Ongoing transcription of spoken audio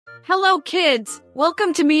Hello kids,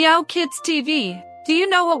 welcome to MEOW Kids TV. Do you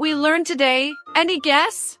know what we learned today? Any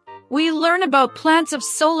guess? We learn about plants of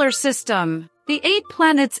solar system. The 8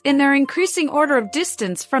 planets in their increasing order of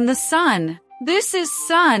distance from the sun. This is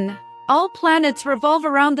sun. All planets revolve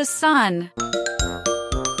around the sun.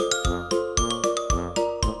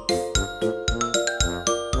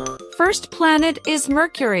 First planet is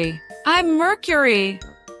Mercury. I'm Mercury.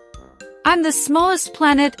 I'm the smallest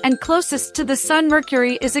planet and closest to the sun.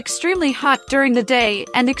 Mercury is extremely hot during the day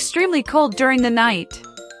and extremely cold during the night.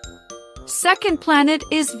 Second planet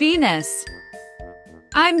is Venus.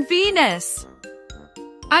 I'm Venus.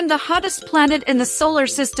 I'm the hottest planet in the solar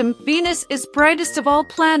system. Venus is brightest of all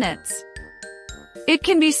planets. It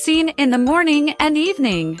can be seen in the morning and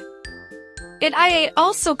evening. It is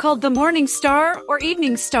also called the morning star or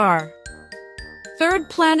evening star. Third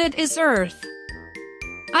planet is Earth.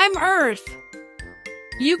 I'm Earth.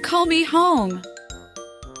 You call me home.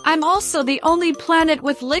 I'm also the only planet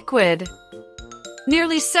with liquid.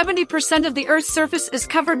 Nearly 70% of the Earth's surface is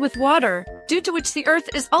covered with water, due to which the Earth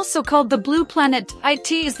is also called the blue planet. It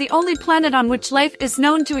is the only planet on which life is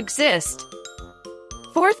known to exist.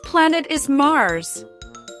 Fourth planet is Mars.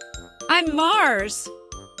 I'm Mars.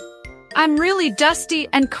 I'm really dusty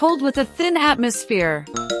and cold with a thin atmosphere.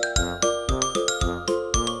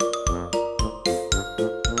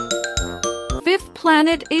 Fifth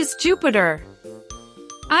planet is Jupiter.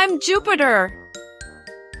 I'm Jupiter.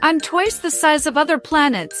 I'm twice the size of other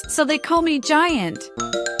planets, so they call me giant.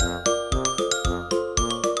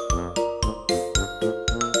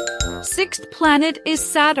 Sixth planet is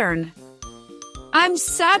Saturn. I'm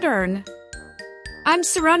Saturn. I'm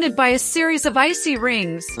surrounded by a series of icy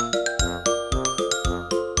rings.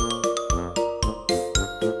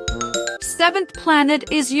 Seventh planet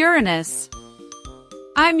is Uranus.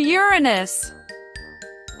 I'm Uranus.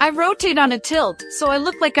 I rotate on a tilt, so I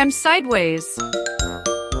look like I'm sideways.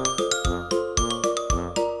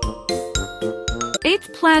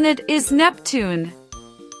 Eighth planet is Neptune.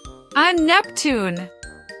 I'm Neptune.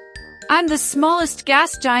 I'm the smallest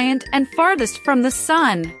gas giant and farthest from the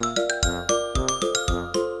sun.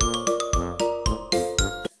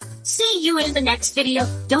 See you in the next video.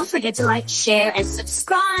 Don't forget to like, share, and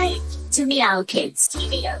subscribe to MEOW Kids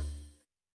TV.